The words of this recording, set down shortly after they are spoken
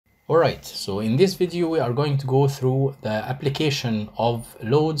Alright, so in this video we are going to go through the application of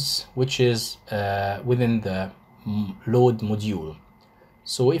loads, which is within the load module.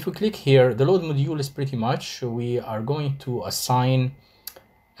 So if we click here, the load module is pretty much, we are going to assign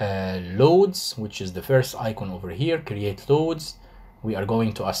loads, which is the first icon over here, create loads. We are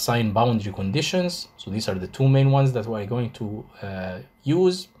going to assign boundary conditions. So these are the two main ones that we are going to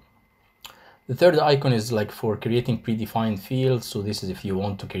use. The third icon is like for creating predefined fields. So this is if you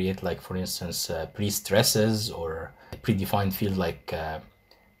want to create, like, for instance, pre-stresses or a predefined field, like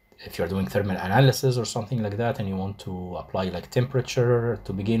if you're doing thermal analysis or something like that, and you want to apply like temperature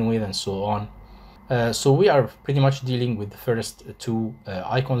to begin with and so on. So we are pretty much dealing with the first two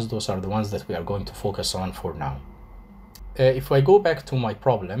icons. Those are the ones that we are going to focus on for now. If I go back to my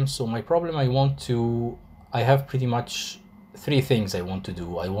problem, so my problem, I have pretty much three things I want to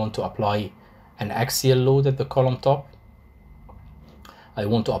do. I want to apply an axial load at the column top. I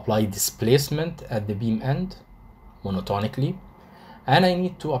want to apply displacement at the beam end monotonically. And I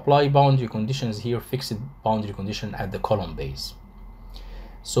need to apply boundary conditions here, fixed boundary condition at the column base.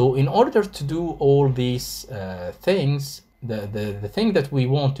 So in order to do all these things, the thing that we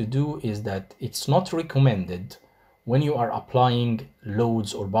want to do is that it's not recommended when you are applying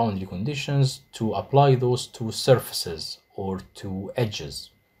loads or boundary conditions to apply those to surfaces or to edges.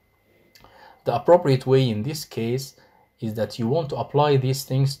 The appropriate way in this case is that you want to apply these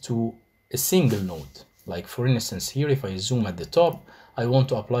things to a single node. Like for instance here, if I zoom at the top, I want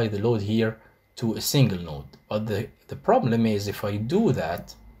to apply the load here to a single node. But the problem is if I do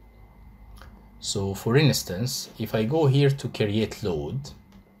that, so for instance, if I go here to create load,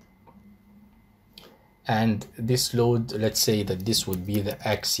 and this load, let's say that this would be the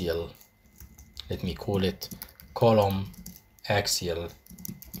axial, let me call it column axial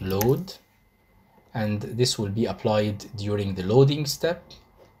load, and this will be applied during the loading step.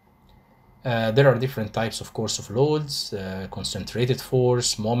 There are different types, of course, of loads: concentrated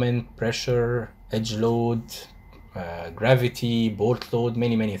force, moment, pressure, edge load, gravity, bolt load,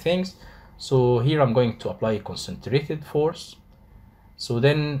 many things. So here I'm going to apply concentrated force. So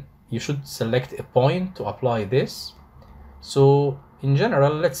then you should select a point to apply this. So in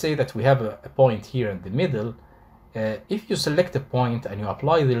general, let's say that we have a point here in the middle. If you select a point and you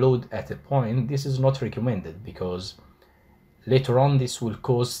apply the load at a point, this is not recommended, because later on this will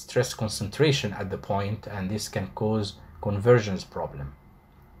cause stress concentration at the point, and this can cause convergence problem.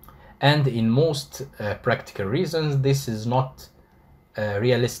 And in most practical reasons, this is not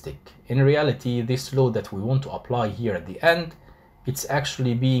realistic. In reality, this load that we want to apply here at the end, it's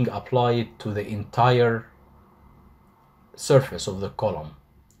actually being applied to the entire surface of the column,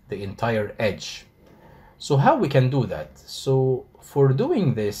 the entire edge. So how we can do that? So for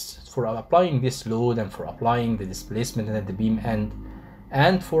doing this, for applying this load and for applying the displacement at the beam end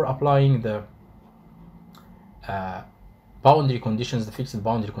and for applying the boundary conditions, the fixed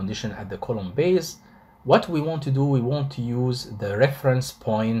boundary condition at the column base, what we want to do, we want to use the reference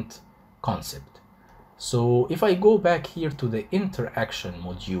point concept. So if I go back here to the interaction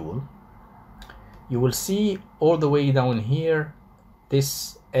module, you will see all the way down here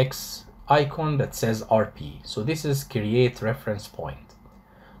this X icon that says RP. So this is create reference point.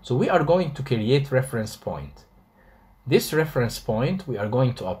 So we are going to create reference point. This reference point, we are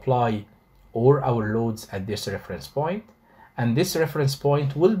going to apply all our loads at this reference point, and this reference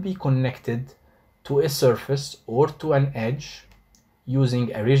point will be connected to a surface or to an edge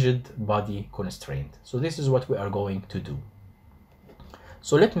using a rigid body constraint. So this is what we are going to do.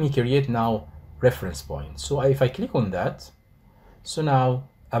 So let me create now reference point. So if I click on that, so now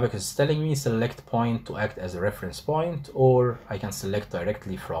ABAQUS is telling me select point to act as a reference point, or I can select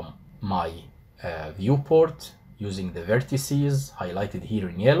directly from my viewport using the vertices highlighted here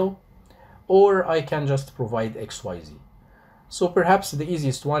in yellow, or I can just provide XYZ. So perhaps the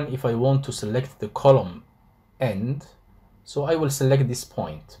easiest one, if I want to select the column end, so I will select this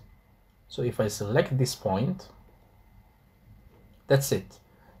point. So if I select this point, that's it.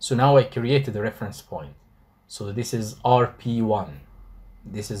 So now I created a reference point. So this is RP1.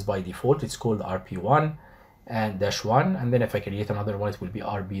 This is by default, it's called RP1 and -1, and then if I create another one, it will be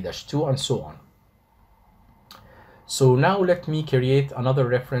RB-2 and so on. So now let me create another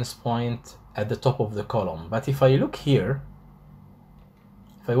reference point at the top of the column. But if I look here,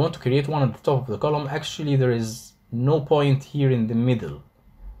 if I want to create one at the top of the column, actually there is no point here in the middle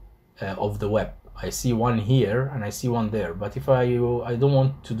of the web. I see one here and I see one there, but if I don't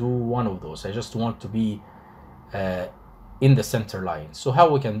want to do one of those, I just want to be in the center line. So how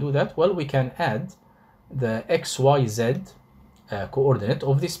we can do that? Well, we can add the XYZ coordinate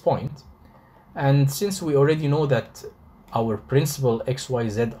of this point, and since we already know that our principal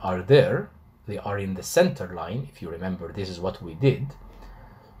XYZ are there. They are in the center line. If you remember, this is what we did.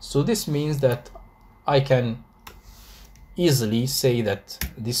 So this means that I can easily say that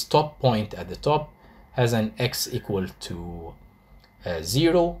this top point at the top has an X equal to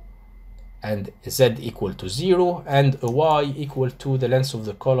 0 and Z equal to 0 and a Y equal to the length of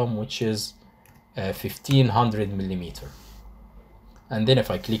the column, which is 1500 millimeter. And then if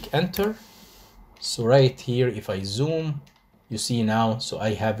I click enter, so right here, if I zoom, you see now, so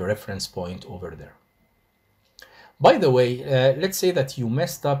I have a reference point over there. By the way, let's say that you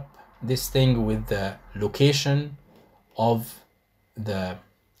messed up this thing with the location of the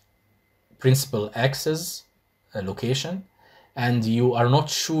principal axis location, and you are not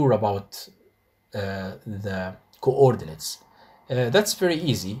sure about the coordinates. That's very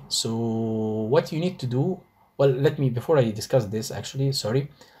easy. So what you need to do, well, let me, before I discuss this, actually,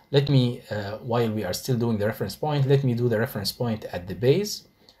 sorry, let me, while we are still doing the reference point, let me do the reference point at the base.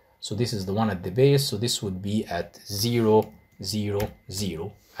 So this is the one at the base. So this would be at 0, 0,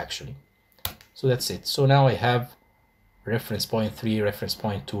 0, actually. So that's it. So now I have reference point 3, reference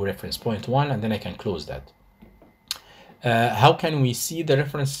point 2, reference point 1, and then I can close that. How can we see the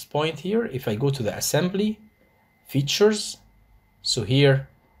reference point here? If I go to the assembly features, so here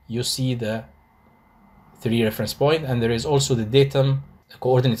you see the 3 reference point, and there is also the datum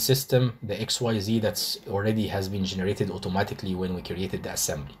coordinate system, the XYZ, that's already has been generated automatically when we created the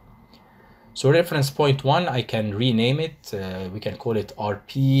assembly. So reference point 1, I can rename it. We can call it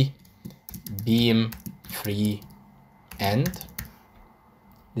RP beam free end.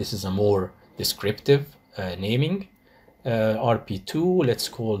 This is a more descriptive naming. RP2, let's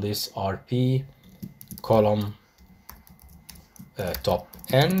call this RP column top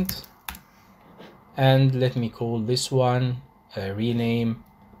end, and let me call this one rename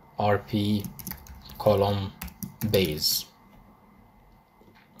RP column base.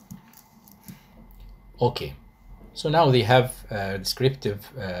 Okay, so now they have descriptive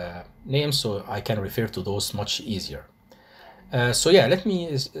names, so I can refer to those much easier. So yeah, let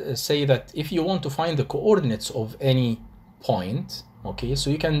me say that if you want to find the coordinates of any point, okay, so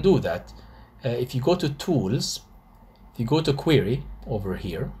you can do that. If you go to tools, if you go to query over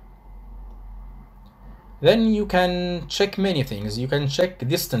here, then you can check many things. You can check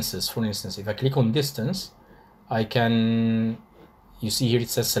distances. For instance, if I click on distance, I can, you see here it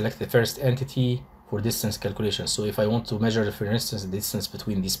says select the first entity for distance calculation. So if I want to measure, for instance, the distance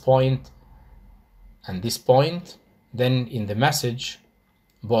between this point and this point, then in the message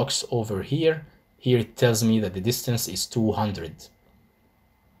box over here, it tells me that the distance is 200.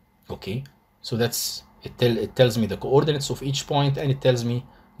 Okay, so that's, it tells me the coordinates of each point, and it tells me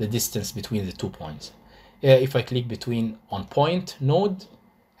the distance between the 2 points. If I click between on point node,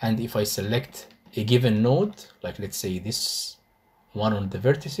 and if I select a given node, like let's say this one on the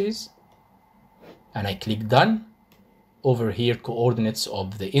vertices, and I click done, over here coordinates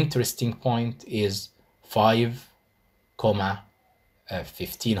of the interesting point is 5,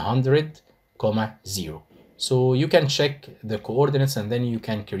 1500, 0. So you can check the coordinates, and then you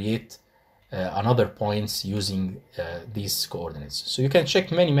can create another points using these coordinates. So you can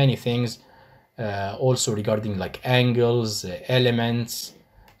check many things, also regarding like angles, elements.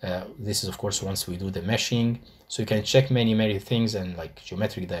 This is of course once we do the meshing. So you can check many things, and like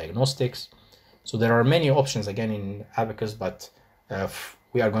geometric diagnostics. So there are many options again in ABAQUS, but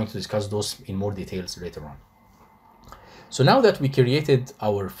we are going to discuss those in more details later on. So now that we created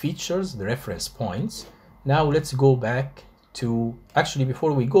our features, the reference points, now let's go back to, actually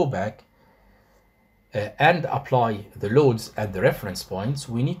before we go back and apply the loads at the reference points,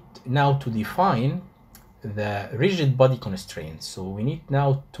 we need now to define the rigid body constraints. So we need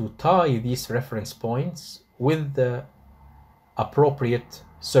now to tie these reference points with the appropriate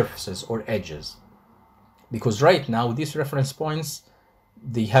surfaces or edges, because right now these reference points,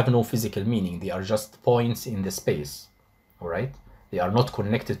 they have no physical meaning. They are just points in the space. All right, they are not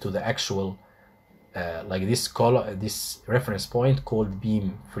connected to the actual like this reference point called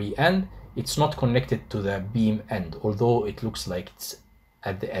beam free end. It's not connected to the beam end, although it looks like it's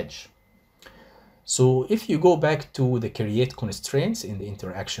at the edge. So if you go back to the create constraints in the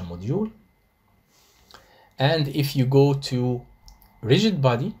interaction module, and if you go to rigid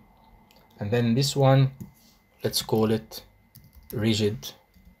body, and then this one, let's call it rigid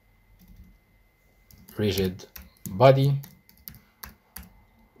body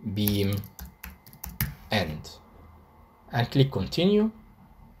beam end, and click continue,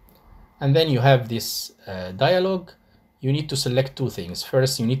 and then you have this dialog. You need to select two things.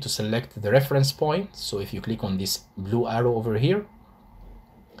 First, you need to select the reference point. So if you click on this blue arrow over here,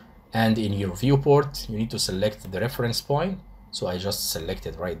 And in your viewport, you need to select the reference point. So I just select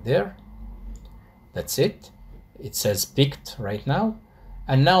it right there. That's it. It says picked right now.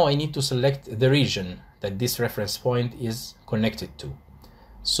 And now I need to select the region that this reference point is connected to.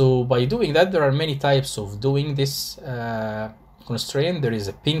 So by doing that, there are many types of doing this constraint. There is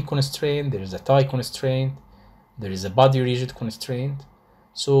a pin constraint, there is a tie constraint, there is a body rigid constraint.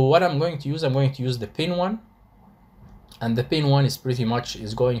 So what I'm going to use the pin one. And the pin one is pretty much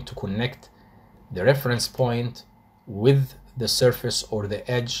going to connect the reference point with the surface or the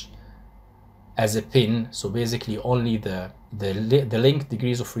edge as a pin. So basically only the length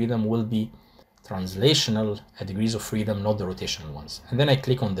degrees of freedom will be translational degrees of freedom, not the rotational ones. And then I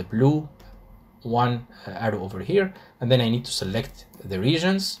click on the blue one arrow over here, and then I need to select the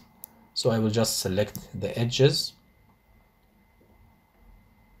regions. So I will just select the edges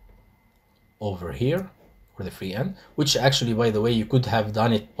over here for the free end, which actually, by the way, you could have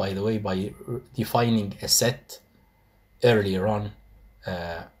done it, by the way, by defining a set earlier on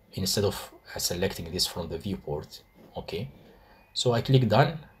instead of selecting this from the viewport. Okay, so I click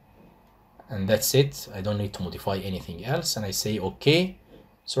done, and that's it. I don't need to modify anything else, and I say okay.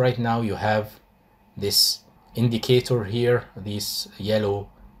 So right now you have this indicator here, these yellow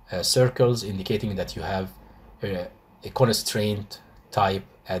circles indicating that you have a constraint type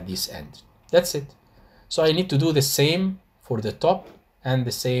at this end. That's it. So I need to do the same for the top and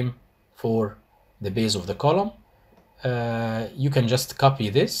the same for the base of the column. You can just copy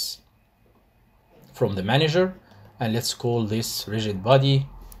this from the manager, and let's call this rigid body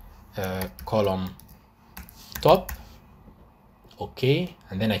column top. Okay,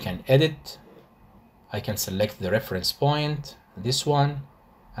 and then I can edit. I can select the reference point, this one,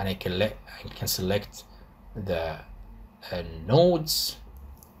 and I can select the nodes.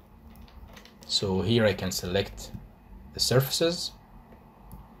 So here I can select the surfaces.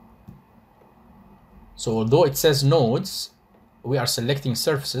 So although it says nodes, we are selecting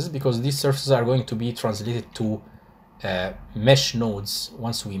surfaces because these surfaces are going to be translated to mesh nodes.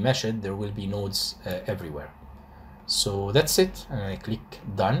 Once we mesh it, there will be nodes everywhere. So that's it, and I click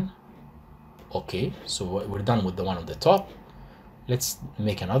done. Okay, so we're done with the one on the top. Let's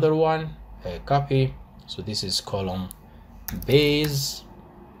make another one, copy. So this is column base.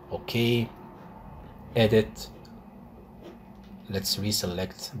 Okay, edit. Let's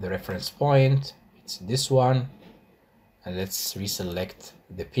reselect the reference point. It's this one, and let's reselect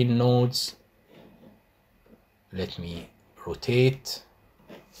the pin nodes. Let me rotate,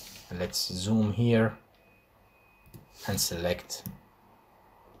 and let's zoom here and select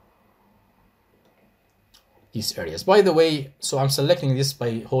these areas. By the way, so I'm selecting this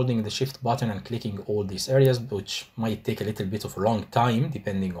by holding the shift button and clicking all these areas, which might take a little bit of a long time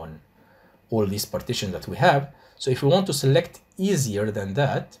depending on all these partitions that we have. So if you want to select easier than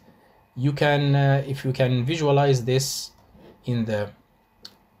that, you can, if you can visualize this in the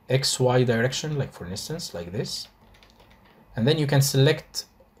XY direction, like for instance, like this, and then you can select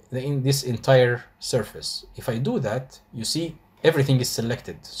this entire surface. If I do that, you see everything is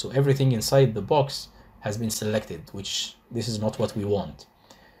selected. So everything inside the box has been selected, which this is not what we want.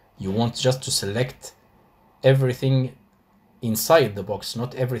 You want just to select everything inside the box,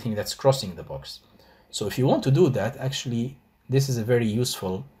 not everything that's crossing the box. So if you want to do that, actually, this is a very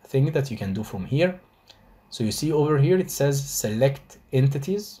useful thing that you can do from here. So you see over here, it says select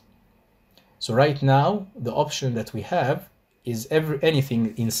entities. So right now, the option that we have is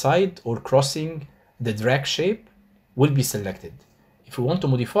anything inside or crossing the drag shape will be selected. If you want to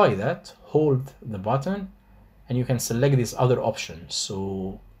modify that, hold the button and you can select this other option.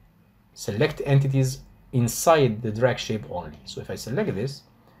 So select entities inside the drag shape only. So if I select this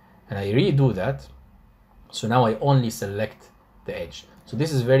and I redo that, so now I only select the edge. So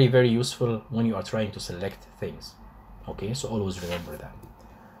this is very, very useful when you are trying to select things. Okay, so always remember that.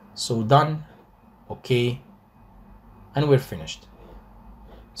 So done, okay, and we're finished.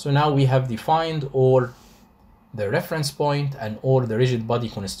 So now we have defined all the reference point and all the rigid body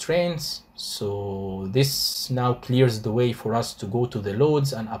constraints. So this now clears the way for us to go to the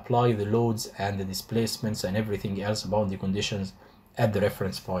loads and apply the loads and the displacements and everything else about the conditions at the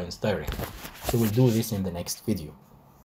reference points directly. So we'll do this in the next video.